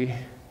hugely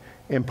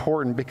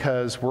important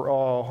because we're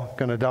all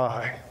going to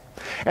die.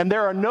 And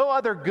there are no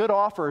other good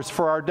offers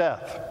for our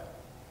death.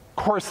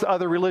 Of course,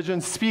 other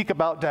religions speak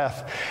about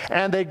death,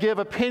 and they give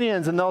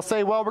opinions, and they'll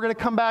say, well, we're going to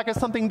come back as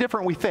something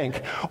different, we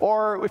think.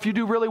 Or if you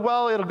do really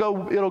well, it'll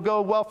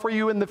go well for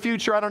you in the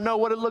future. I don't know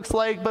what it looks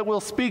like, but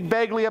we'll speak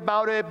vaguely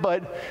about it.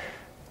 But,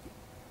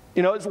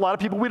 you know, it's a lot of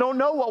people, we don't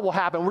know what will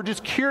happen. We're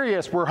just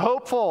curious. We're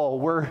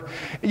hopeful.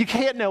 You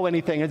can't know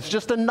anything. It's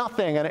just a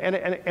nothing.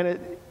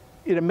 And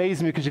it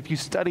amazes me because if you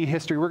study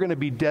history, we're going to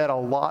be dead a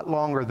lot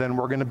longer than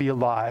we're going to be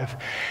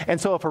alive. And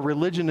so if a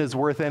religion is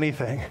worth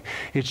anything,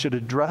 it should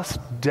address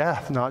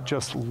death, not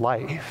just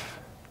life.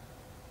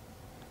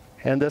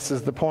 And this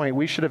is the point.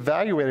 We should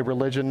evaluate a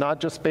religion not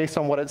just based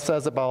on what it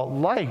says about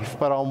life,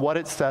 but on what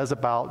it says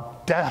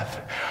about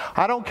death.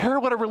 I don't care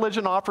what a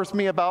religion offers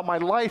me about my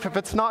life if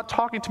it's not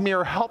talking to me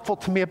or helpful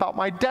to me about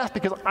my death,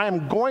 because I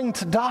am going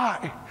to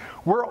die.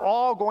 We're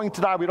all going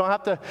to die. We don't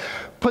have to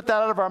put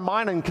that out of our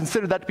mind and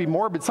consider that to be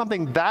morbid,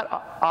 something that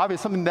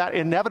obvious, something that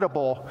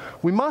inevitable.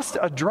 We must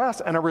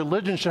address, and a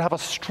religion should have a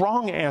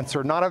strong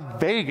answer, not a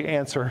vague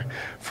answer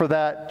for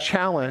that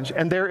challenge.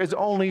 And there is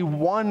only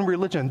one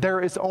religion.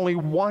 There is only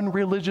one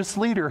religious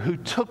leader who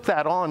took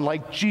that on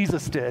like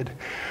Jesus did,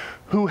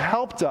 who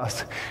helped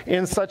us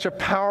in such a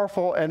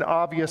powerful and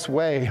obvious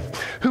way,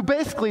 who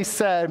basically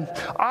said,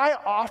 I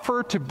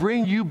offer to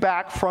bring you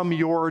back from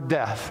your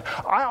death.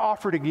 I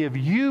offer to give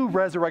you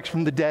resurrection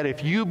from the dead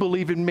if you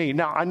believe in me.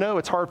 Now, I know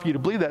it's hard for you to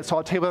believe that, so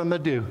I'll tell you what I'm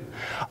going to do.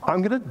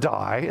 I'm going to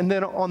die, and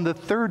then on the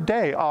third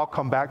day, I'll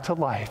come back to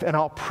life, and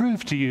I'll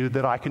prove to you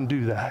that I can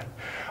do that.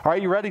 All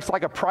right, you ready? It's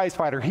like a prize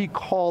fighter. He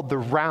called the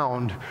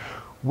round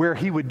where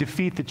he would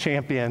defeat the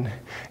champion.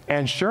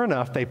 And sure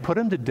enough, they put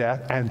him to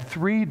death, and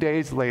 3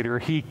 days later,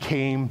 he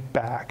came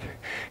back.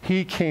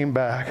 He came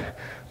back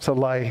to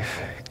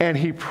life. And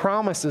he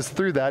promises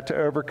through that to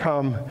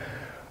overcome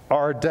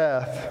our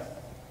death.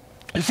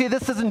 You see,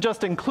 this isn't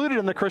just included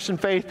in the Christian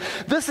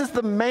faith. This is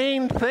the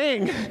main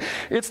thing.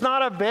 It's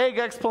not a vague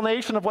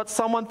explanation of what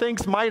someone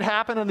thinks might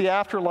happen in the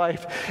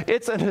afterlife.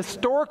 It's an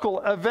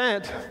historical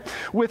event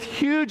with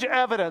huge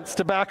evidence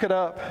to back it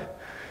up.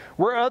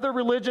 Where other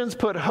religions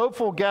put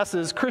hopeful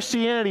guesses,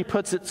 Christianity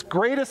puts its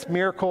greatest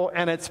miracle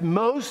and its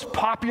most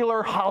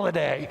popular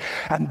holiday.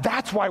 And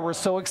that's why we're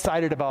so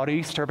excited about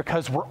Easter,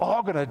 because we're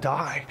all going to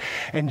die.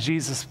 And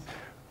Jesus,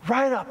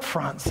 right up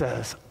front,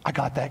 says, I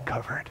got that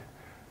covered.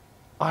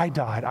 I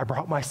died. I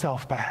brought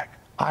myself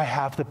back. I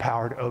have the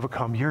power to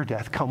overcome your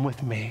death. Come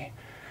with me.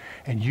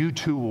 And you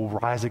too will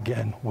rise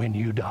again when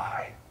you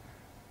die.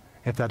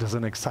 If that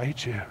doesn't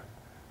excite you,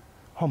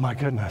 oh my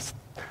goodness.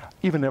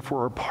 Even if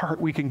we're apart,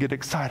 we can get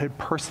excited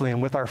personally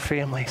and with our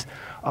families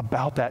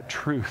about that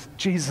truth.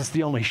 Jesus,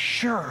 the only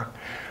sure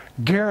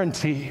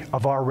guarantee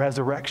of our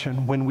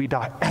resurrection when we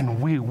die,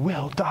 and we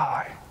will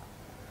die.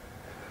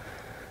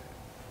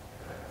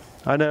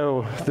 I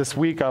know this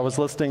week I was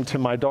listening to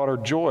my daughter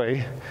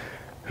Joy,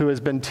 who has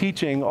been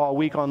teaching all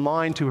week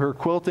online to her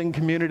quilting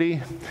community,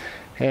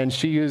 and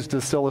she used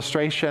this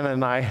illustration,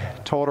 and I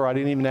told her I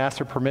didn't even ask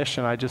her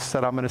permission. I just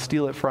said, I'm going to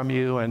steal it from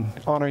you and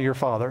honor your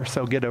father,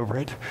 so get over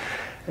it.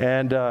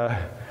 And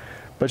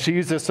but she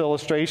used this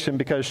illustration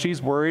because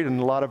she's worried, and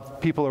a lot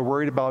of people are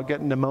worried about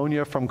getting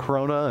pneumonia from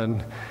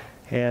corona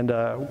and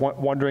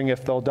wondering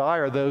if they'll die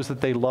or those that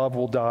they love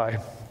will die.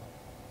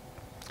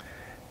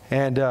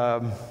 And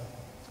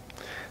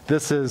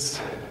this is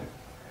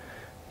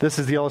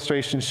the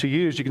illustration she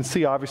used. You can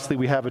see, obviously,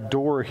 we have a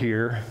door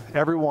here.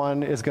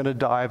 Everyone is going to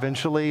die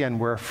eventually, and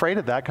we're afraid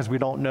of that because we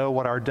don't know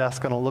what our death's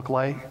going to look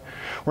like.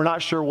 We're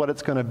not sure what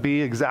it's going to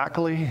be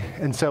exactly,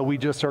 and so we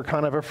just are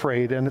kind of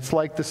afraid. And it's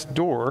like this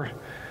door.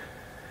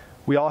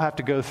 We all have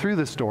to go through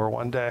this door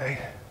one day,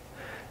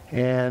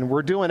 and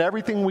we're doing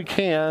everything we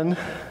can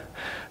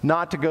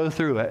not to go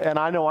through it. And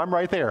I know I'm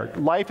right there.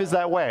 Life is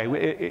that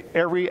way.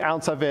 Every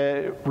ounce of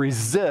it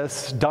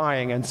resists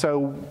dying. And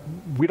so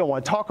we don't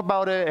want to talk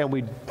about it, and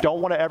we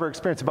don't want to ever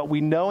experience it. But we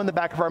know in the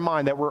back of our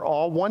mind that we're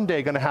all one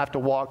day going to have to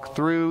walk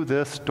through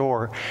this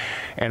door.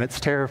 And it's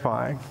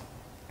terrifying.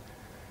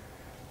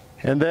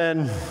 And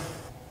then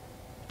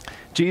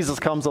Jesus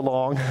comes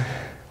along,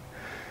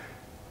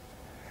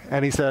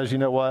 and he says, you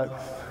know what?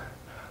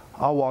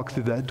 I'll walk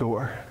through that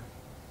door.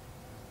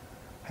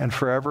 And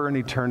forever and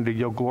eternity,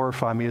 you'll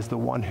glorify me as the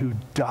one who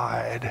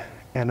died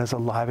and is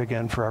alive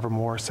again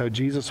forevermore. So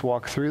Jesus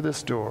walked through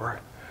this door,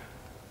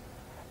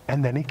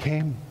 and then he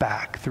came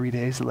back 3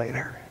 days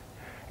later,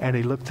 and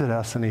he looked at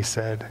us and he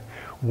said,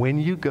 when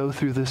you go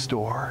through this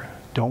door,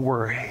 don't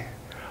worry,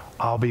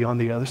 I'll be on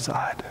the other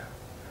side.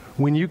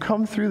 When you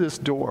come through this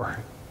door,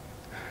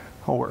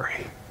 don't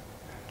worry,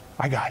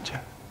 I got you.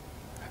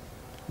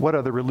 What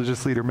other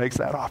religious leader makes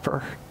that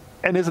offer?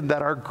 And isn't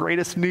that our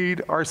greatest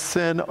need, our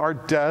sin, our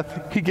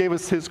death? He gave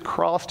us his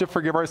cross to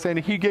forgive our sin.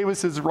 He gave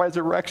us his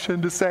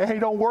resurrection to say, hey,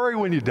 don't worry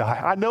when you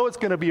die. I know it's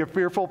going to be a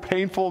fearful,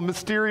 painful,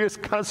 mysterious,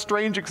 kind of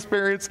strange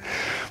experience,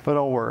 but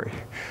don't worry.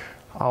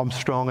 I'm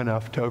strong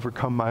enough to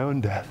overcome my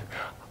own death.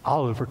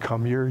 I'll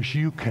overcome yours.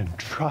 You can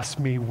trust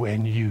me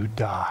when you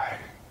die.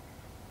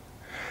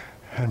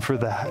 And for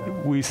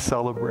that, we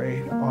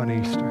celebrate on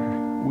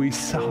Easter. We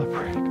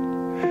celebrate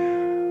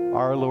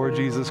our Lord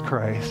Jesus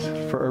Christ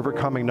for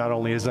overcoming not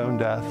only his own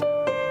death,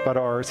 but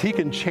ours. He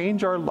can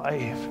change our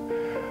life,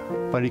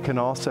 but he can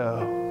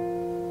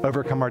also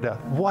overcome our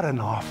death. What an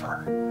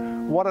offer.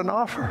 What an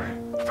offer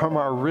from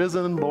our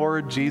risen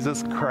Lord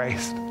Jesus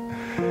Christ.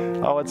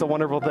 Oh, it's a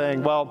wonderful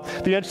thing. Well,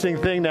 the interesting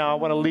thing now, I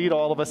want to lead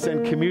all of us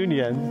in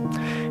communion.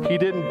 He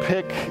didn't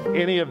pick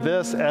any of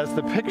this as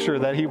the picture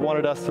that he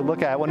wanted us to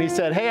look at. When he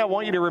said, hey, I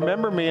want you to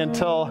remember me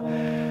until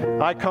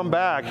I come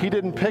back, he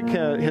didn't pick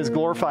his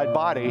glorified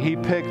body. He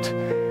picked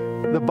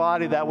the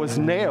body that was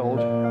nailed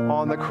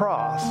on the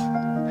cross.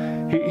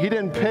 He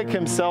didn't pick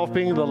himself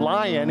being the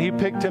lion. He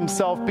picked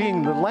himself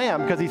being the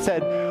lamb, because he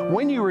said,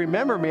 when you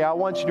remember me, I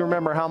want you to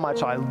remember how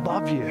much I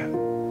love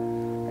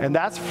you. And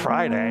that's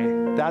Friday.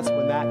 That's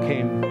when that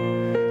came.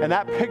 And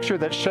that picture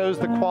that shows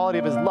the quality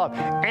of his love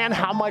and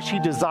how much he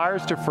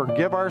desires to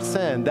forgive our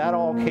sin, that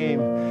all came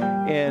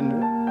in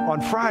on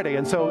Friday.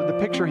 And so the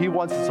picture he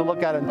wants us to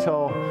look at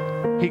until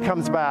he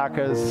comes back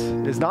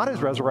is not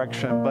his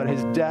resurrection, but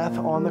his death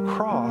on the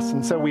cross.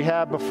 And so we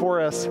have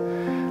before us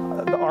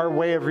our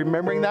way of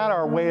remembering that,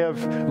 our way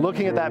of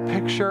looking at that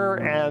picture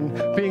and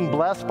being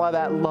blessed by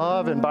that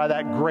love and by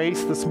that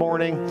grace this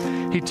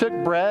morning. He took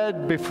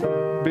bread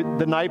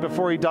the night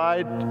before he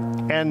died,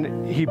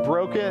 and he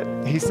broke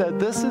it. He said,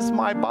 this is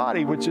my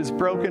body, which is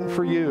broken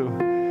for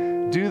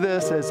you. Do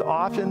this as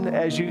often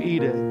as you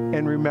eat it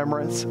in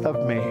remembrance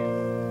of me.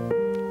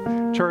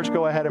 Church,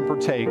 go ahead and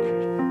partake.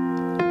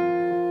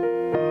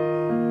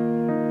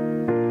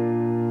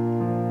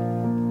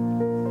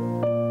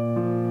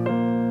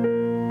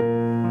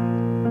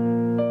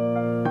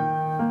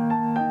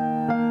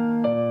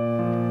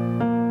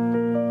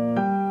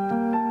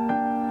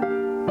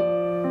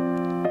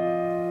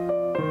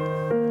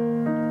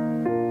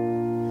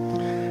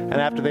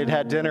 After they'd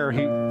had dinner,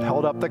 he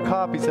held up the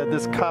cup. He said,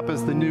 this cup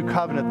is the new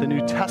covenant, the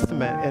New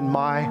Testament in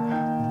my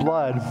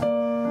blood.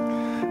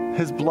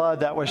 His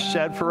blood that was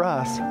shed for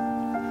us.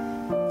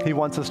 He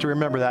wants us to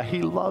remember that.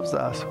 He loves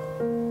us.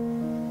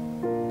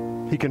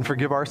 He can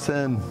forgive our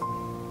sin,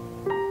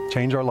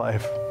 change our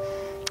life.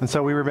 And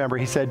so we remember,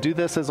 he said, do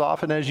this as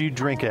often as you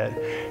drink it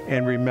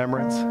in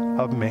remembrance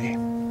of me.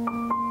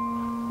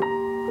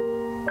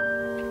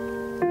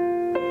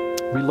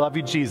 We love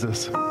you,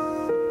 Jesus.